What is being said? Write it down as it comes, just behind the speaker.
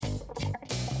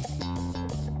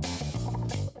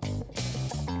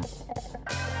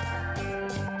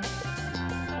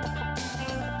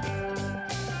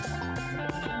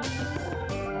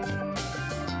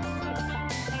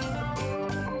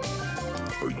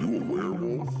you a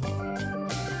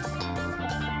werewolf?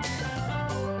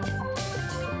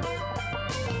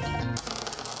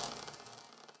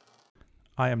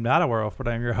 I am not a werewolf, but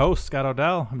I am your host, Scott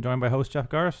O'Dell. I'm joined by host Jeff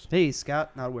Garst Hey,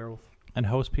 Scott, not a werewolf. and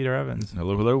host Peter Evans.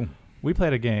 Hello, hello. We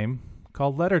played a game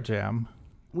called Letter Jam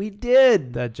We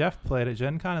did. that Jeff played at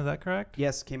Gen Con. Is that correct?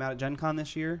 Yes, came out at Gen Con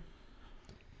this year.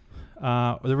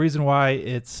 The reason why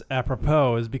it's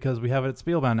apropos is because we have it at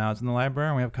Spielbound now. It's in the library,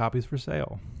 and we have copies for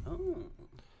sale. Oh.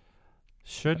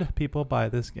 Should people buy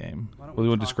this game? Why don't Well, you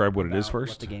want to talk describe what it is about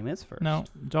first? What the game is first. No,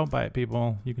 don't buy it,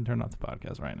 people. You can turn off the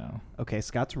podcast right now. Okay,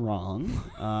 Scott's wrong,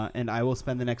 and I will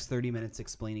spend the next 30 minutes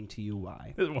explaining to you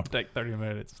why. It won't take 30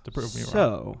 minutes to prove me wrong.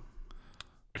 So,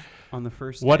 on the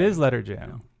first What day- is Letter Jam?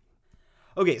 No.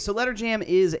 Okay, so Letter Jam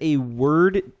is a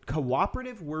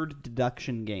cooperative word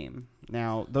deduction game.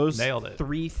 Now, those Nailed it.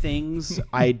 three things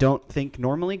I don't think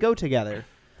normally go together.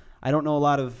 I don't know a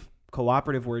lot of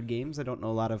cooperative word games. I don't know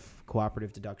a lot of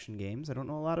cooperative deduction games. I don't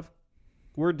know a lot of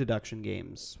word deduction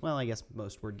games. Well, I guess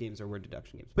most word games are word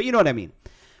deduction games. But you know what I mean.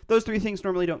 Those three things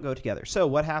normally don't go together. So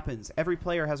what happens? Every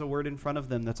player has a word in front of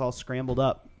them that's all scrambled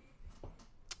up.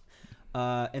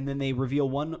 And then they reveal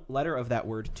one letter of that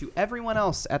word to everyone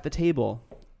else at the table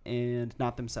and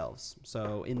not themselves.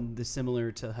 So in the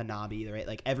similar to Hanabi, right?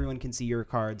 Like everyone can see your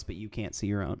cards, but you can't see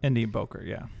your own. Indian poker,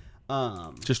 yeah.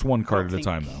 Just one I card don't at a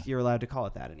time, think though. You're allowed to call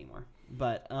it that anymore.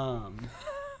 But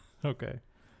Okay.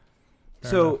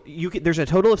 Fair so enough. you can, there's a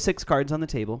total of 6 cards on the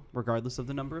table, regardless of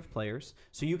the number of players.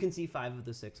 So you can see 5 of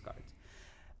the 6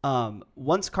 cards.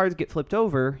 Once cards get flipped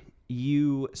over,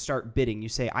 you start bidding. You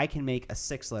say, I can make a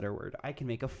 6-letter word. I can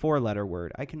make a 4-letter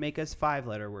word. I can make a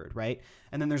 5-letter word, right?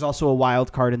 And then there's also a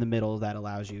wild card in the middle that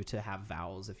allows you to have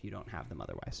vowels if you don't have them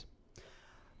otherwise.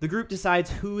 The group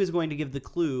decides who is going to give the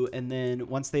clue, and then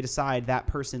once they decide, that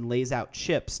person lays out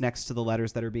chips next to the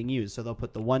letters that are being used. So they'll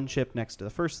put the 1 chip next to the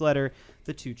first letter,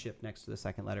 the 2 chip next to the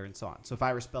second letter, and so on. So if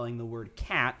I were spelling the word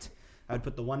cat, I would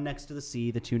put the 1 next to the C,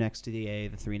 the 2 next to the A,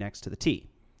 the 3 next to the T.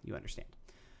 You understand.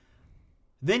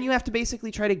 Then you have to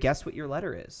basically try to guess what your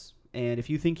letter is. And if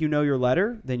you think you know your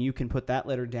letter, then you can put that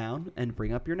letter down and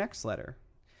bring up your next letter.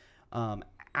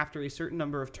 After a certain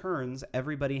number of turns,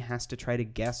 everybody has to try to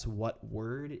guess what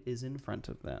word is in front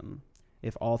of them.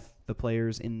 If all the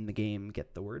players in the game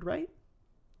get the word right,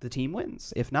 the team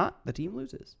wins. If not, the team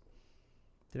loses.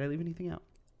 Did I leave anything out?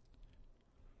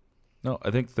 No,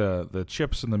 I think the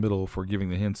chips in the middle for giving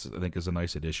the hints, I think, is a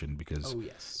nice addition because Oh,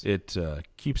 yes. it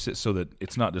keeps it so that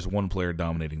it's not just one player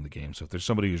dominating the game. So if there's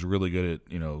somebody who's really good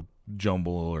at,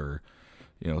 Jumble or,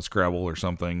 Scrabble or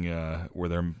something where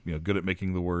they're, good at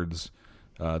making the words,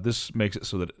 this makes it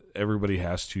so that everybody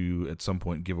has to, at some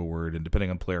point, give a word. And depending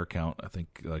on player count, I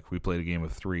think, like, we played a game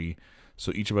of 3,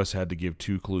 so each of us had to give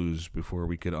 2 clues before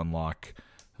we could unlock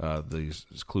these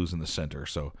clues in the center.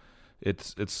 So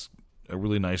it's a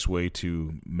really nice way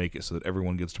to make it so that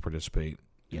everyone gets to participate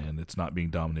and it's not being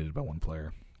dominated by one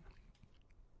player.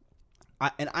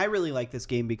 I really like this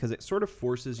game because it sort of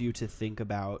forces you to think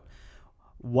about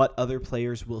what other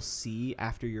players will see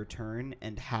after your turn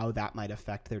and how that might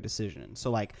affect their decision. So,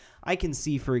 like, I can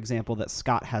see, for example, that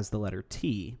Scott has the letter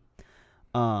T.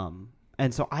 And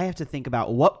so I have to think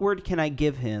about what word can I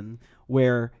give him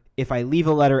where if I leave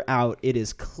a letter out, it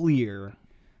is clear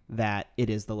that it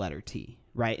is the letter T,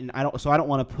 right? And I don't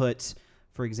want to put,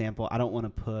 for example, I don't want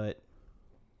to put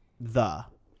the,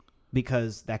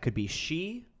 because that could be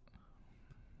she.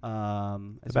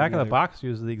 The back of the box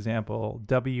uses the example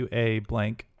WA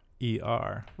blank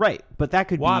ER. Right, but that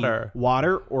could Water. be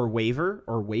water or waver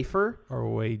or wafer Or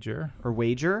wager. or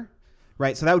wager.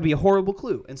 Right, so that would be a horrible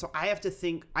clue. And so I have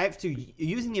to,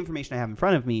 using the information I have in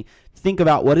front of me, think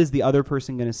about what is the other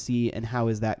person going to see and how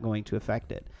is that going to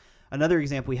affect it. Another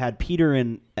example, we had Peter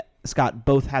and Scott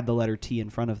both had the letter T in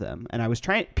front of them.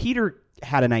 And Peter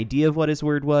had an idea of what his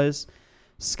word was.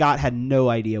 Scott had no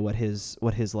idea what his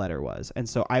letter was. And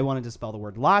so I wanted to spell the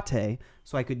word latte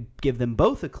so I could give them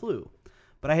both a clue.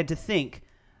 But I had to think,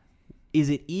 is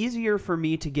it easier for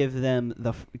me to give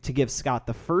Scott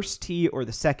the first T or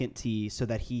the second T so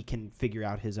that he can figure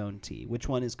out his own T? Which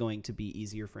one is going to be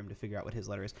easier for him to figure out what his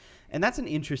letter is? And that's an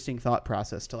interesting thought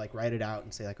process to like write it out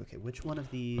and say like, okay, which one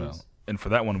of these? Well, and for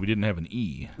that one, we didn't have an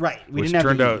E. Right. We which didn't have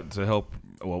turned an E. out to help.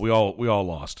 Well, we all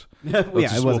lost. Yeah, it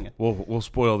wasn't good. We'll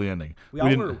spoil the ending.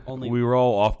 We were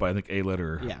all off by, I think, a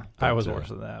letter. Yeah. I was worse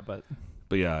than that, but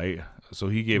yeah. So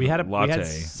he gave we had latte.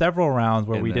 several rounds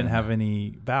where and we didn't then- have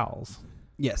any vowels.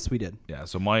 Yes, we did. Yeah.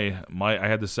 So I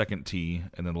had the second T,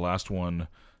 and then the last one,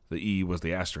 the E, was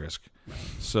the asterisk.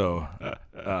 So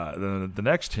then the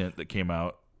next hint that came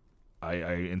out, I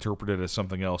interpreted as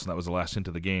something else, and that was the last hint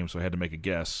of the game. So I had to make a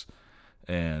guess.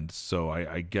 and so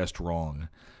I guessed wrong,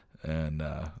 and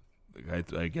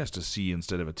I guessed a C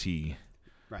instead of a T.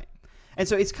 Right. And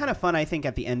so it's kind of fun, I think,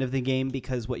 at the end of the game,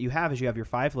 because what you have is you have your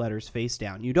 5 letters face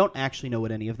down. You don't actually know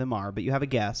what any of them are, but you have a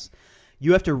guess.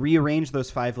 You have to rearrange those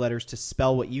 5 letters to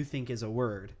spell what you think is a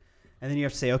word. And then you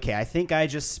have to say, okay, I think I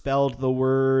just spelled the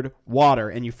word water.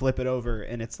 And you flip it over,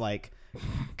 and it's like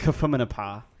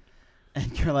kafumanapa.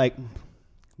 And you're like,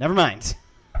 never mind.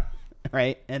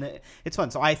 Right? And it's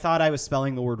fun. So I thought I was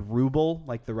spelling the word ruble,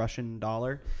 like the Russian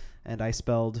dollar. And I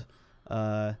spelled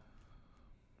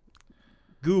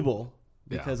Google.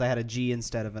 Because I had a G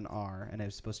instead of an R, and it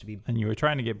was supposed to be... And you were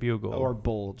trying to get bugle. Or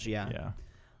bulge, yeah.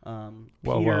 Yeah.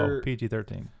 Peter,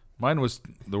 PG-13. Mine was,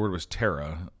 the word was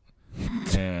Terra,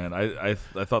 and I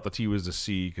thought the T was the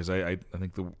C, because I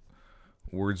think the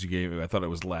words you gave, I thought it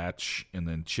was latch and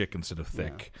then chick instead of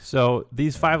thick. Yeah. So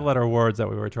these 5-letter words that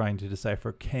we were trying to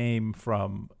decipher came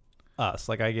from us.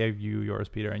 Like I gave you yours,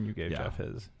 Peter, and you gave Jeff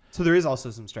his. So there is also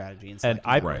some strategy. And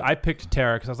I picked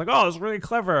Terra because I was like, oh, it's really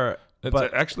clever.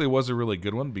 But actually, it was a really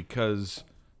good one because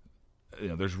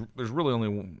there's really only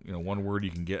one word you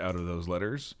can get out of those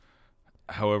letters.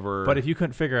 However, but if you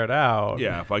couldn't figure it out,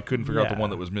 if I couldn't figure out the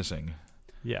one that was missing,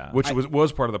 which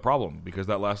was part of the problem because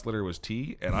that last letter was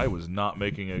T, and I was not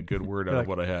making a good word out of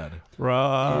what I had.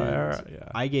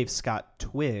 I gave Scott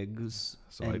twigs,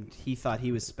 and he thought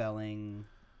he was spelling.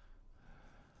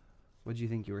 What did you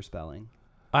think you were spelling?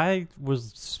 I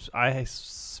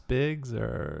Spigs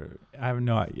or I have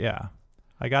no idea. Yeah.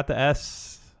 I got the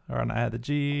S and I had the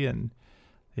G and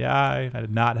the I. I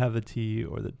did not have the T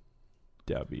or the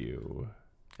W.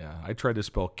 Yeah, I tried to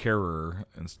spell carer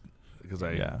because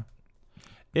I had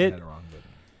it wrong. But.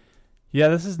 Yeah,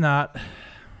 this is not.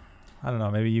 I don't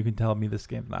know. Maybe you can tell me this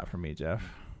game's not for me, Jeff.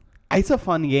 It's a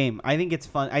fun game. I think it's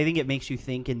fun. I think it makes you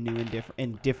think in new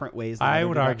and different ways. Than I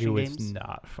would argue games. It's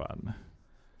not fun.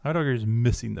 I would argue it's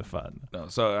missing the fun. No,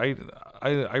 so I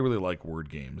really like word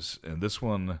games, and this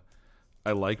one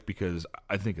I like because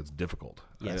I think it's difficult.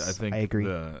 Yes, I think I agree.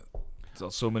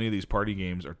 So many of these party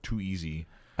games are too easy.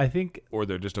 I think, or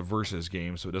they're just a versus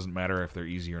game, so it doesn't matter if they're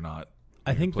easy or not.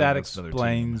 I think that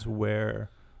explains where.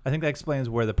 I think that explains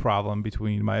where the problem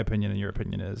between my opinion and your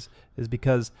opinion is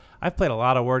because I've played a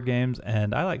lot of word games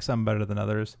and I like some better than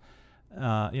others.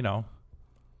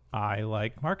 I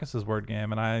like Marcus's word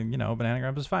game, and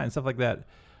Bananagrams is fine, stuff like that.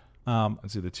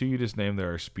 Let's see, the two you just named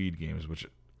there are speed games, which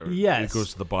yes, it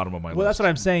goes to the bottom of my list. Well, that's what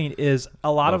I'm saying is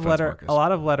a lot of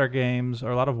letter games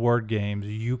or a lot of word games.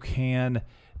 You can,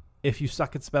 if you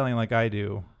suck at spelling like I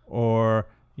do, or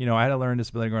I had a learning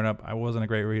disability growing up. I wasn't a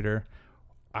great reader.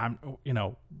 A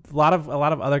lot of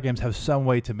other games have some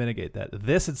way to mitigate that.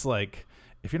 This, it's like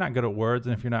if you're not good at words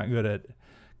and if you're not good at,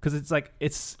 because it's like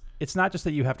it's not just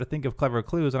that you have to think of clever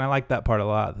clues, and I like that part a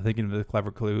lot, thinking of the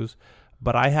clever clues,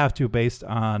 but I have to based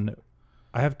on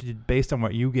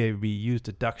what you gave me use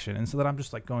deduction, and so that I'm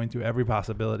just like going through every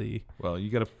possibility. Well,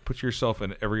 you got to put yourself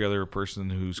in every other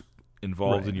person who's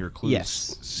involved in your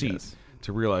clues seat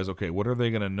to realize, okay, what are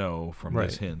they going to know from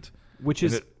this hint? Which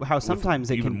is how sometimes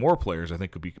it even can, more players, I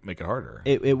think, could make it harder.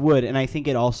 It would, and I think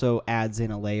it also adds in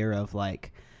a layer of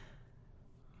like.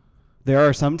 There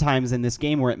are some times in this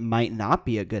game where it might not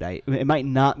be a good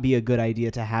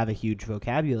idea to have a huge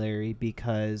vocabulary,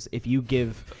 because if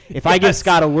I give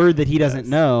Scott a word that he doesn't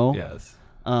know,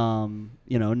 no,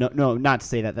 not to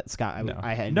say that Scott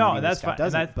I had that's Scott fine.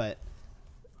 Doesn't, but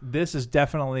this is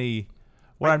definitely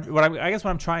what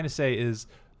I'm trying to say is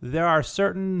there are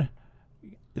certain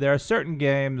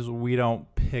games we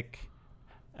don't pick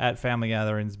at family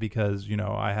gatherings because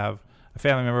I have a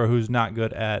family member who's not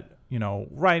good at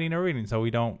writing or reading, so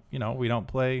we don't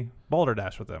play Boulder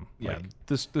Dash with them. Yeah,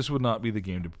 this would not be the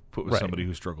game to put with somebody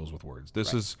who struggles with words.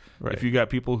 This is if you got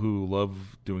people who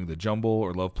love doing the jumble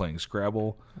or love playing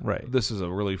Scrabble. Right. This is a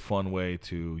really fun way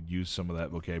to use some of that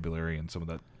vocabulary and some of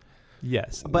that.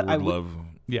 Yes, but I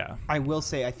will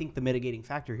say I think the mitigating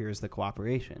factor here is the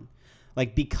cooperation.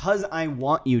 Like, because I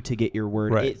want you to get your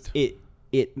word,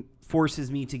 it forces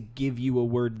me to give you a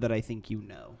word that I think you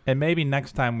know. And maybe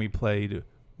next time we played,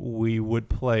 we would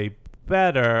play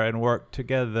better and work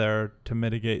together to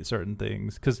mitigate certain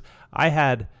things. Because I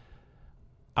had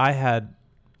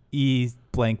E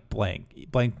blank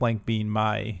being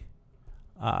my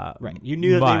right. You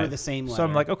knew that they were the same letter. So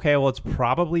I'm like, okay, well, it's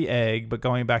probably egg. But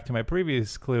going back to my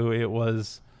previous clue, it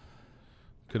was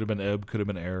could have been ebb, could have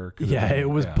been error. It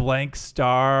was blank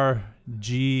star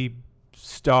G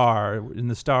star, and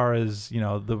the star is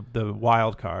the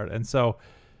wild card, and so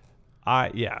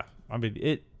I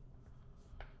mean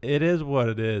it is what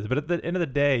it is. But at the end of the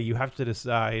day, you have to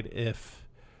decide if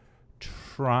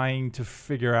trying to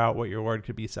figure out what your word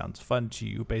could be sounds fun to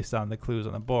you based on the clues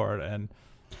on the board. And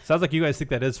it sounds like you guys think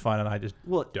that is fun, and I just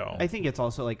don't. I think it's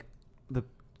also like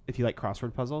if you like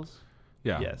crossword puzzles.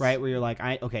 Yeah. Yes. Right, where you're like,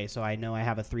 so I know I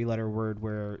have a 3-letter word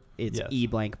where it's E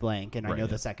blank blank, and I know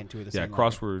the second two are the same. Yeah,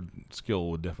 crossword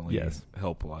skill would definitely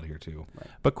help a lot here too. Right.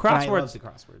 But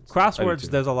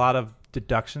crosswords, there's a lot of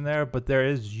deduction there, but there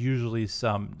is usually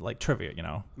some like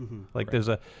trivia, like there's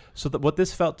what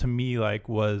this felt to me like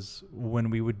was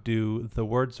when we would do the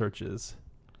word searches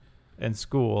in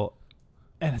school,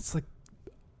 and it's like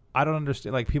I don't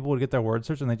understand. Like people would get their word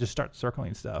search and they just start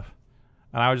circling stuff,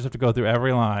 and I would just have to go through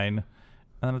every line.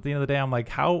 And then at the end of the day, I'm like,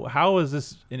 how is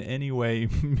this in any way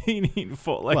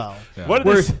meaningful? Like, what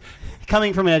is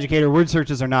coming from an educator, word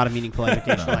searches are not a meaningful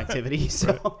educational activity.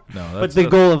 So, but the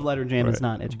goal of Letter Jam is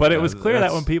not education. But it was clear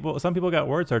that when some people got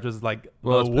word searches, like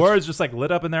the words just like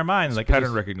lit up in their minds, like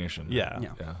pattern recognition. Yeah.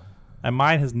 And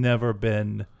mine has never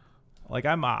been like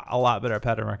I'm a lot better at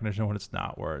pattern recognition when it's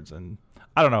not words, and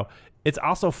I don't know. It's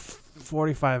also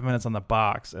 45 minutes on the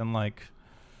box, and like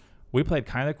we played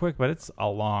kind of quick, but it's a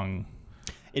long.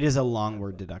 It is a long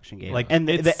word deduction game, and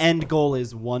the end goal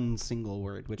is one single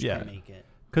word, which can make it.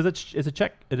 Because it's a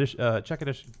Czech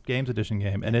edition games edition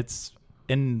game, and it's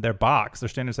in their box, their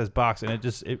standard size box, and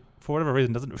it for whatever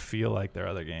reason doesn't feel like their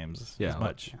other games as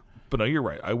much. Yeah. But no, you're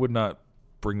right. I would not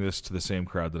bring this to the same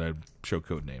crowd that I'd show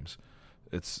Codenames.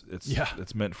 It's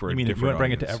meant for you a mean different if you want to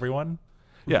bring audience. it to everyone?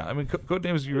 Yeah, I mean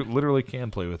Codenames you literally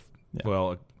can play with. Yeah.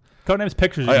 Well. Codenames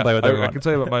pictures you can play with everyone. I can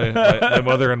tell you about my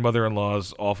mother and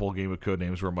mother-in-law's awful game of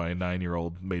Codenames where my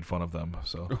 9-year-old made fun of them.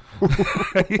 So,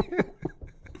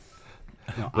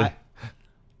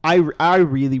 I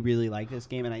really, really like this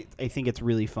game, and I think it's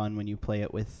really fun when you play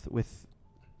it with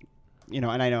and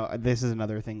I know this is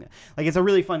another thing. Like, it's a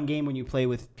really fun game when you play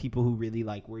with people who really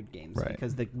like word games. Right.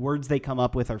 Because the words they come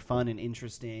up with are fun and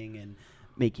interesting and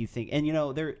make you think.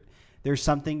 And, there's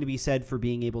something to be said for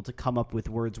being able to come up with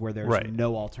words where there's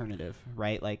no alternative,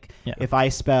 right? Like, if I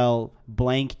spell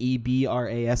blank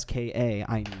EBRASKA,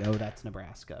 I know that's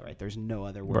Nebraska, right? There's no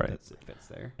other word that fits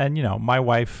there. And, my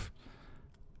wife,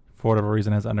 for whatever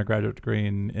reason, has an undergraduate degree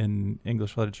in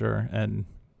English literature. And,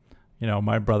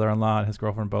 my brother-in-law and his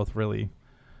girlfriend both really,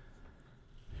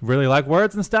 really like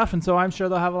words and stuff. And so I'm sure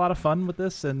they'll have a lot of fun with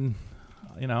this. And,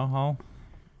 I'll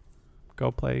go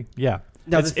play. Yeah.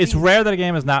 No, it's rare that a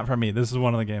game is not for me. This is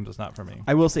one of the games that's not for me.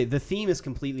 I will say the theme is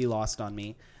completely lost on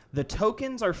me. The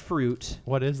tokens are fruit.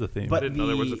 What is the theme? But I didn't know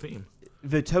there was a theme.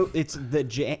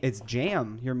 It's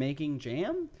jam. You're making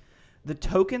jam. The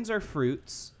tokens are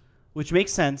fruits, which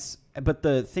makes sense. But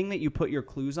the thing that you put your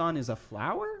clues on is a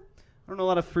flower. I don't know a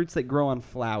lot of fruits that grow on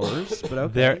flowers, but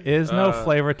okay. There is no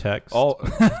flavor text.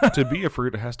 To be a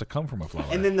fruit, it has to come from a flower.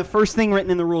 And then the first thing written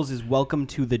in the rules is "Welcome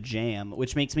to the Jam,"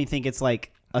 which makes me think it's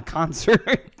like a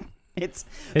concert.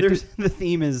 The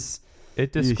theme is.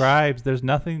 It describes. There's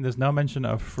no mention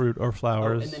of fruit or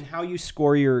flowers. And then how you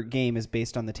score your game is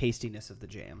based on the tastiness of the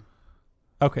jam.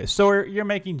 Okay, so you're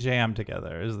making jam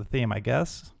together is the theme, I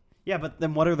guess. Yeah, but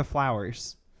then what are the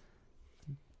flowers?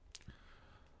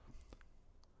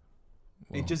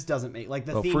 It just doesn't make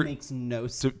the theme makes no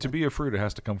sense. To be a fruit, it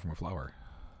has to come from a flower.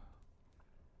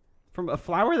 From a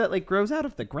flower that grows out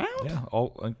of the ground? Yeah,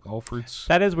 all fruits.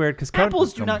 That is weird because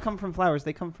apples do not come from flowers;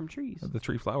 they come from trees. The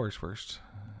tree flowers first.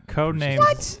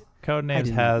 Codenames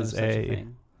has a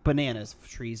bananas.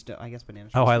 Trees. I guess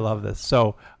bananas. Oh, I love this.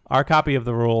 So our copy of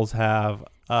the rules have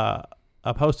a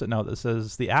Post-it note that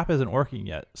says the app isn't working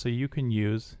yet, so you can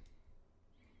use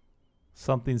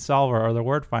something solver or the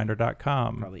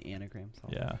wordfinder.com. Probably anagram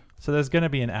solver. Yeah. So there's going to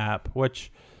be an app,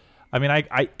 which, I mean,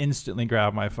 I instantly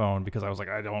grabbed my phone because I was like,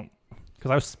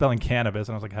 because I was spelling cannabis,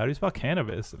 and I was like, how do you spell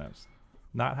cannabis? And I was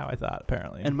not how I thought,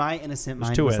 apparently. And my innocent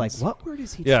mind was like, what word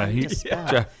is he trying to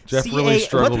spell? Jeff really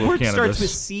struggled with cannabis. What word starts with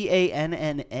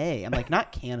C-A-N-N-A? I'm like,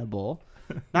 not cannibal,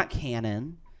 not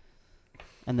cannon.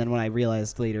 And then when I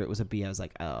realized later it was a B, I was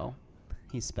like, oh,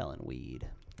 he's spelling weed.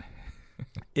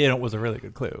 It was a really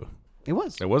good clue. It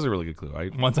was. It was a really good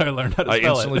clue. Once I learned how to spell it. I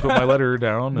instantly put my letter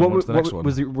down and went to the next one.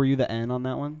 Were you the N on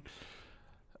that one?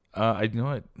 I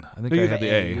know it. I think I had the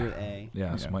A. You were A.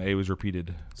 Yes, my A was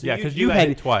repeated. So yeah, because you had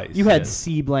it twice. You had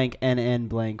C blank N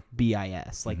blank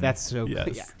BIS. Like, that's so yes.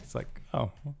 cool. Yeah. It's like,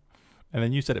 oh. And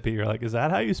then you said it, Pete. You're like, is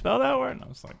that how you spell that word? And I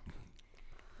was like,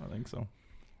 I think so.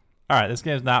 All right, this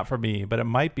game's not for me, but it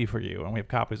might be for you. And we have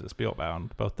copies of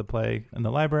Spielbound, both to play in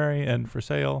the library and for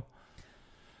sale.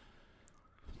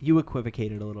 You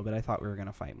equivocated a little bit. I thought we were going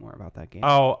to fight more about that game.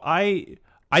 Oh, I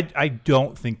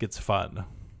don't think it's fun.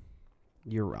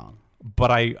 You're wrong. But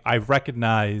I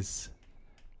recognize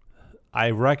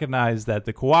that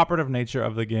the cooperative nature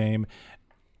of the game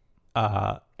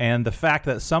And the fact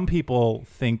that some people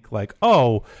think like,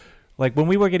 oh, like when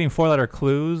we were getting 4-letter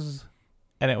clues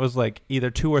and it was like either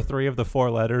 2 or 3 of the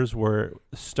 4 letters were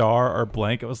star or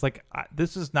blank, it was like,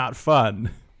 this is not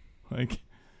fun. Like,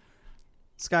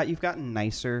 Scott, you've gotten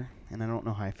nicer, and I don't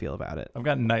know how I feel about it. I've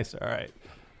gotten nicer. All right.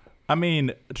 I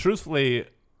mean, truthfully,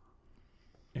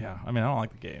 yeah, I mean, I don't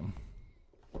like the game.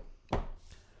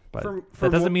 But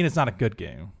that doesn't mean it's not a good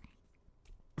game.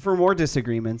 For more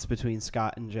disagreements between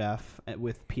Scott and Jeff,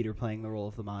 with Peter playing the role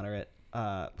of the moderate,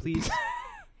 please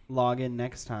log in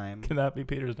next time. Can that be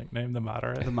Peter's nickname, the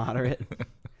moderate? The moderate.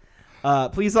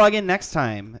 Please log in next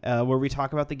time where we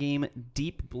talk about the game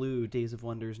Deep Blue Days of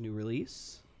Wonder's new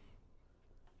release.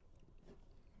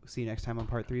 We'll see you next time on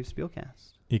part 3 of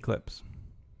Spielcast. Eclipse.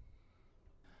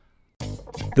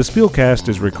 The Spielcast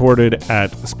is recorded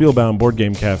at Spielbound Board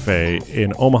Game Cafe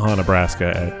in Omaha,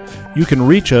 Nebraska. You can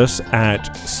reach us at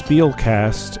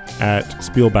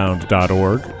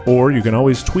spielcast@spielbound.org, or you can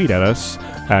always tweet at us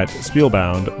at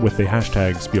Spielbound with the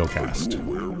hashtag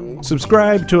Spielcast.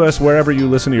 Subscribe to us wherever you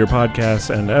listen to your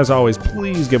podcasts, and as always,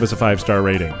 please give us a 5-star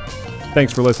rating.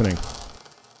 Thanks for listening.